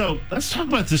So let's talk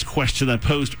about this question I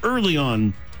posed early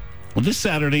on. Well, this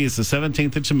Saturday is the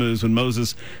 17th of Tammuz when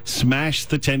Moses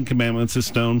smashed the 10 Commandments of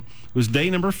stone. It was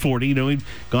day number 40. He'd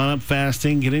gone up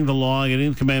fasting, getting the law,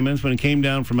 getting the commandments. When he came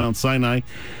down from Mount Sinai,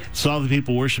 saw the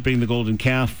people worshiping the golden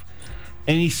calf,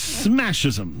 and he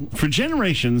smashes them. For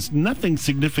generations, nothing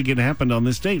significant happened on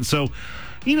this date. So,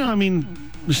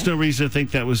 there's no reason to think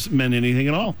that meant anything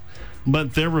at all.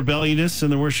 But their rebelliousness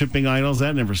and their worshiping idols,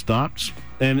 that never stopped.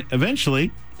 And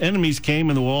eventually, enemies came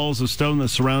and the walls of stone that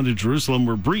surrounded Jerusalem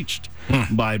were breached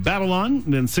by Babylon.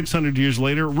 And then 600 years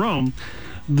later, Rome.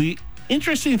 The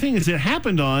interesting thing is it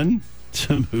happened on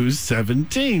Tammuz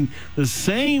 17, the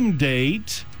same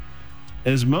date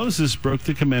as Moses broke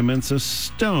the commandments of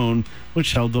stone,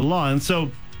 which held the law. And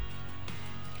so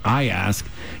I ask,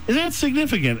 is that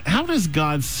significant? How does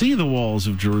God see the walls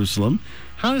of Jerusalem?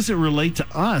 How does it relate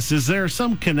to us? Is there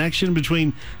some connection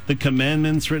between the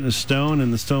commandments written in stone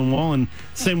and the stone wall? And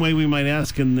same way we might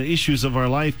ask in the issues of our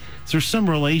life, is there some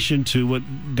relation to what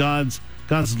God's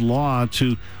law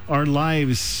to our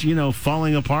lives,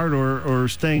 falling apart or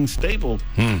staying stable?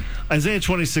 Isaiah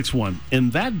 26:1.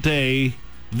 In that day,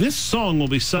 this song will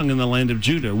be sung in the land of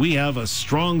Judah. We have a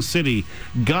strong city.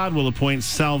 God will appoint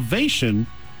salvation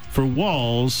for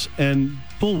walls and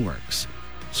bulwarks.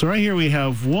 So right here we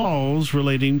have walls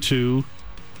relating to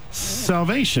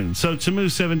salvation. So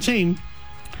Tammuz 17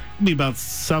 will be about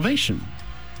salvation.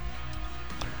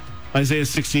 Isaiah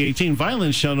 60:18,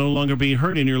 violence shall no longer be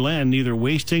heard in your land, neither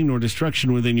wasting nor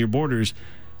destruction within your borders,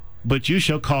 but you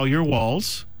shall call your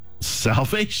walls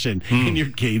salvation and your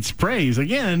gates praise.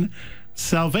 Again,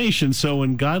 salvation. So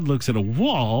when God looks at a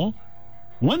wall,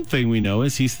 one thing we know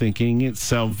is he's thinking it's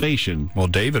salvation. Well,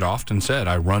 David often said,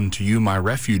 I run to you, my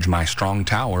refuge, my strong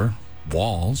tower.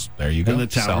 Walls. There you go. And the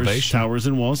towers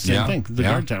and walls, same thing. The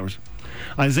guard towers.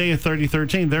 Isaiah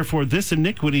 30:13, therefore this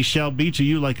iniquity shall be to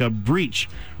you like a breach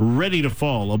ready to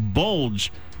fall, a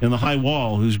bulge in the high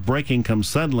wall whose breaking comes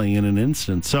suddenly in an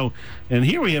instant. So, and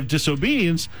here we have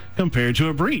disobedience compared to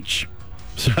a breach.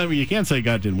 So, you can't say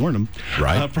God didn't warn him.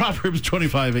 Right. Proverbs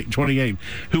 25:28.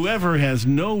 Whoever has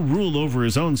no rule over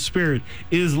his own spirit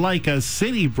is like a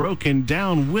city broken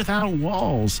down without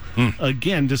walls.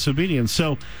 Again, disobedience.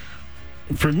 So,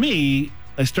 for me,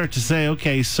 I start to say,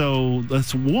 okay, so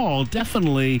this wall,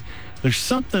 definitely, there's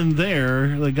something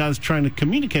there that God's trying to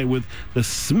communicate with the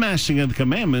smashing of the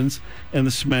commandments and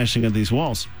the smashing of these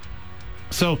walls.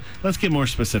 So, let's get more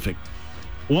specific.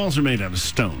 Walls are made out of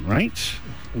stone, right?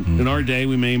 In our day,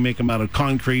 we may make them out of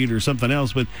concrete or something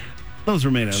else, but those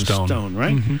are made out of stone,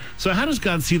 right? So how does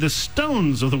God see the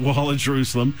stones of the wall of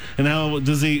Jerusalem, and how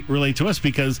does he relate to us?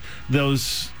 Because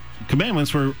those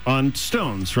commandments were on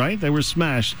stones, right? They were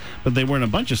smashed, but they weren't a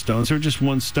bunch of stones. They were just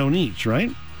one stone each,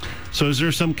 right? So is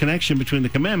there some connection between the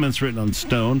commandments written on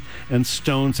stone and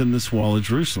stones in this wall of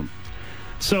Jerusalem?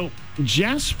 So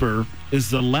jasper is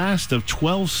the last of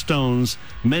 12 stones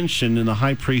mentioned in the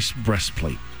high priest's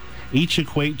breastplate. Each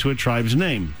equate to a tribe's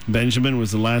name. Benjamin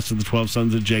was the last of the 12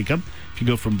 sons of Jacob, if you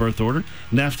go from birth order.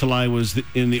 Naphtali was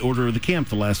in the order of the camp,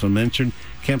 the last one mentioned,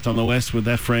 camped on the west with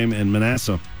Ephraim and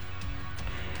Manasseh.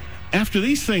 After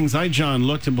these things, I, John,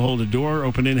 looked, and behold, a door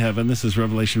opened in heaven. This is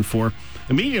Revelation 4.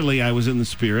 Immediately I was in the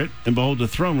Spirit, and behold, a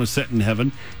throne was set in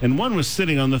heaven, and one was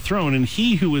sitting on the throne, and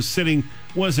he who was sitting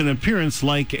was in appearance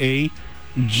like a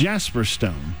jasper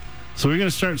stone. So we're going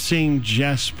to start seeing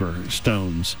jasper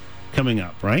stones coming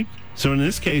up, right? So in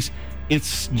this case,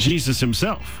 it's Jesus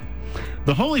himself.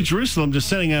 The holy Jerusalem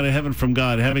descending out of heaven from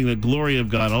God, having the glory of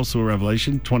God, also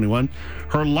Revelation 21.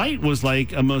 Her light was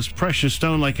like a most precious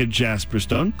stone, like a jasper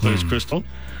stone, clear as crystal.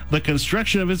 The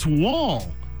construction of its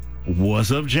wall was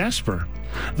of jasper.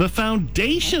 The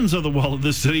foundations of the wall of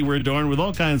the city were adorned with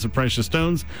all kinds of precious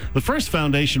stones. The first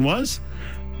foundation was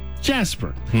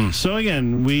jasper. So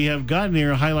again, we have God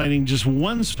here highlighting just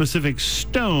one specific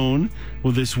stone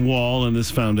with this wall and this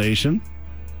foundation.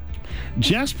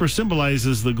 Jasper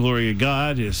symbolizes the glory of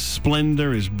God, his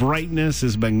splendor, his brightness,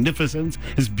 his magnificence,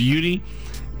 his beauty.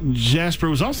 Jasper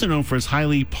was also known for his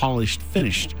highly polished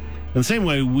finish. In the same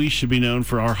way, we should be known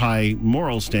for our high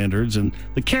moral standards and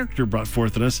the character brought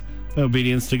forth in us by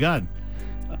obedience to God.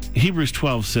 Hebrews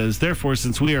 12 says, therefore,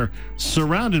 since we are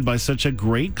surrounded by such a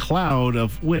great cloud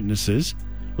of witnesses,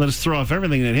 let us throw off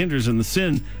everything that hinders and the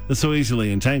sin that so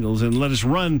easily entangles, and let us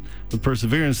run with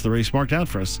perseverance the race marked out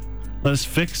for us. Let us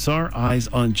fix our eyes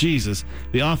on Jesus,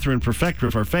 the author and perfecter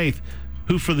of our faith,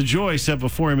 who for the joy set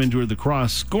before him endured the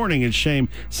cross, scorning its shame,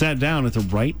 sat down at the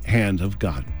right hand of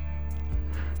God.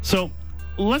 So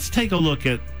let's take a look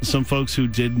at some folks who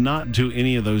did not do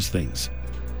any of those things.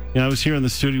 I was here in the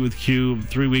studio with Q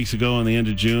 3 weeks ago on the end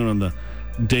of June on the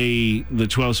day the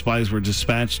 12 spies were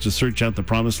dispatched to search out the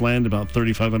promised land about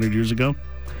 3,500 years ago.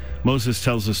 Moses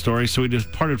tells the story. So we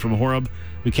departed from Horeb.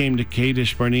 We came to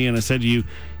Kadesh Barnea, and I said to you,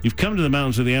 you've come to the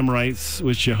mountains of the Amorites,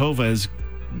 which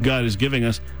God is giving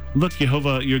us. Look,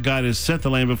 Jehovah, your God, has set the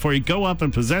land before you. Go up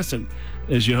and possess it,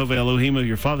 as Jehovah Elohim of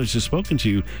your fathers has spoken to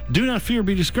you. Do not fear,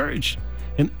 be discouraged.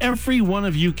 And every one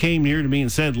of you came near to me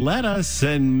and said, let us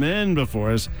send men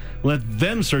before us. Let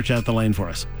them search out the land for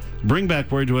us. Bring back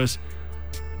word to us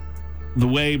the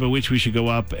way by which we should go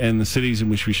up and the cities in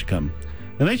which we should come.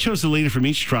 And they chose a leader from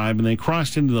each tribe, and they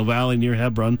crossed into the valley near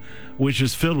Hebron, which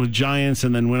is filled with giants,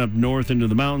 and then went up north into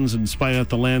the mountains and spied out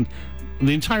the land,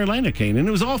 the entire land of Canaan. And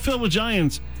it was all filled with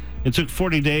giants. It took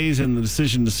 40 days, and the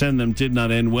decision to send them did not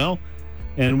end well.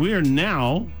 And we are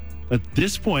now, at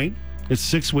this point, it's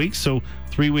 6 weeks, so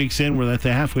 3 weeks in, we're at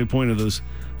the halfway point of those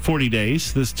 40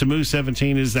 days. This Tammuz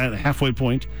 17 is that halfway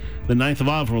point. The 9th of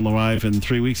Av will arrive in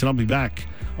 3 weeks, and I'll be back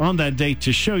on that date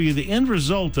to show you the end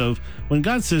result of when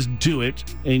God says do it,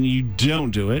 and you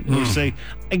don't do it, and you say,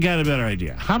 I got a better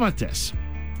idea. How about this?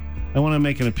 I want to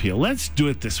make an appeal. Let's do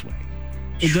it this way.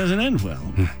 It doesn't end well.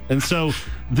 And so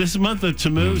this month of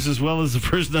Tammuz, as well as the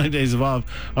first 9 days of Av,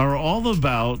 are all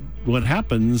about what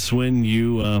happens when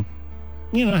you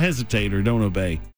hesitate or don't obey.